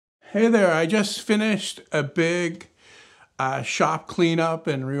Hey there, I just finished a big shop cleanup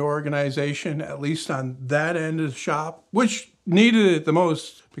and reorganization, at least on that end of the shop, which needed it the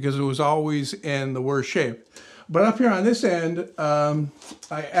most because it was always in the worst shape. But up here on this end,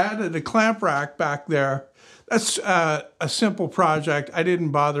 I added a clamp rack back there. That's a simple project. I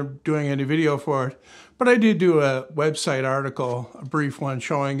didn't bother doing any video for it, but I did do a website article, a brief one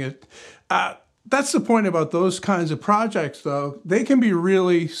showing it. That's the point about those kinds of projects, though. They can be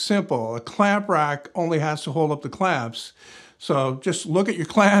really simple. A clamp rack only has to hold up the clamps. So just look at your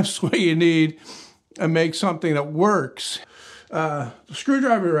clamps, what you need, and make something that works. The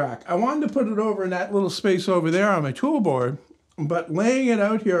screwdriver rack, I wanted to put it over in that little space over there on my tool board, but laying it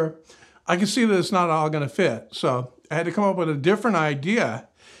out here, I can see that it's not all going to fit. So I had to come up with a different idea.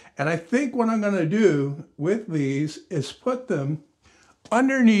 And I think what I'm going to do with these is put them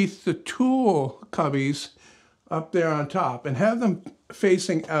underneath the tool cubbies up there on top and have them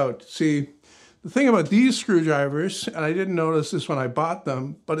facing out. See, the thing about these screwdrivers, and I didn't notice this when I bought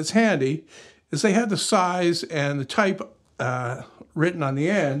them, but it's handy, is they have the size and the type written on the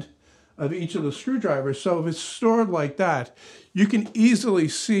end of each of the screwdrivers. So if it's stored like that, you can easily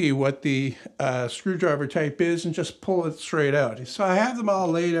see what the screwdriver type is and just pull it straight out. So I have them all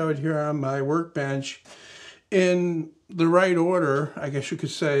laid out here on my workbench in the right order, I guess you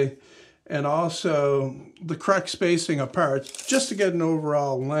could say, and also the correct spacing apart, just to get an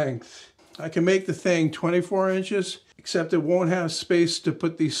overall length. I can make the thing 24 inches, except it won't have space to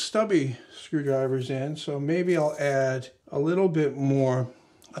put these stubby screwdrivers in, so maybe I'll add a little bit more.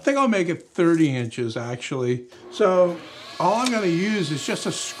 I think I'll make it 30 inches actually. So all I'm going to use is just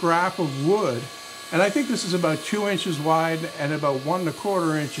a scrap of wood, and I think this is about 2 inches wide and about 1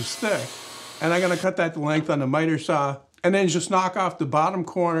 1/4 inches thick. And I'm going to cut that to length on the miter saw and then just knock off the bottom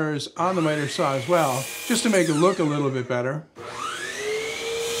corners on the miter saw as well, just to make it look a little bit better.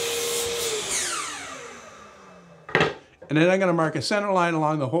 And then I'm going to mark a center line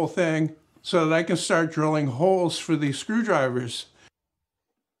along the whole thing so that I can start drilling holes for these screwdrivers.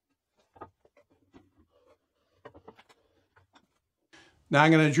 Now I'm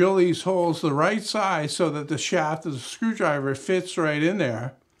going to drill these holes the right size so that the shaft of the screwdriver fits right in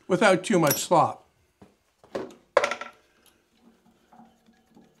there without too much slop.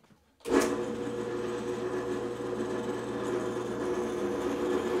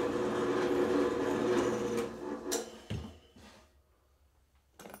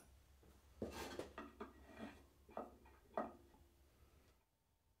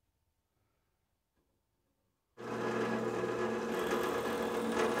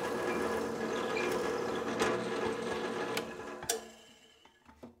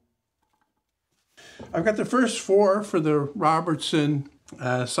 I've got the first 4 for the Robertson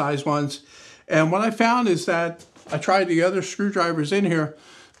size ones, and what I found is that I tried the other screwdrivers in here.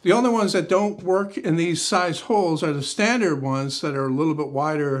 The only ones that don't work in these size holes are the standard ones that are a little bit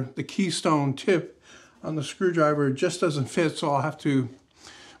wider. The keystone tip on the screwdriver just doesn't fit, so I'll have to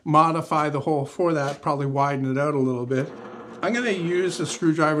modify the hole for that, probably widen it out a little bit. I'm going to use the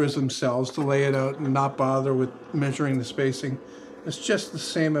screwdrivers themselves to lay it out and not bother with measuring the spacing. It's just the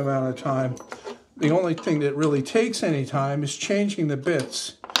same amount of time. The only thing that really takes any time is changing the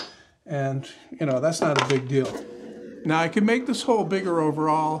bits. And, you know, that's not a big deal. Now, I can make this hole bigger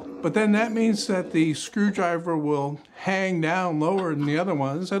overall, but then that means that the screwdriver will hang down lower than the other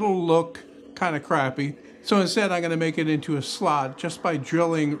ones. It'll look kind of crappy. So instead, I'm going to make it into a slot just by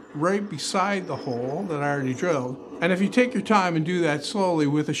drilling right beside the hole that I already drilled. And if you take your time and do that slowly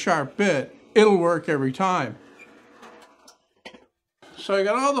with a sharp bit, it'll work every time. So I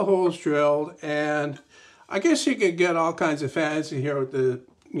got all the holes drilled, and I guess you could get all kinds of fancy here with the,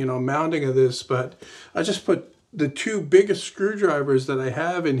 mounting of this, but I just put the 2 biggest screwdrivers that I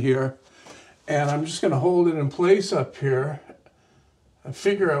have in here, and I'm just going to hold it in place up here and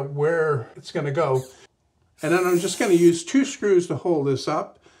figure out where it's going to go. And then I'm just going to use 2 screws to hold this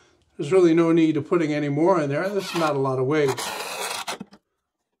up. There's really no need to putting any more in there. This is not a lot of weight.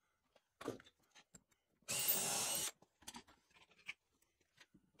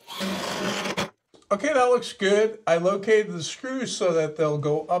 Okay, that looks good. I located the screws so that they'll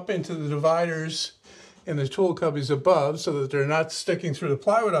go up into the dividers in the tool cubbies above so that they're not sticking through the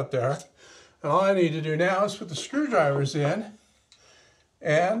plywood up there. And all I need to do now is put the screwdrivers in,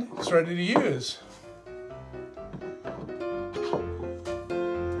 and it's ready to use.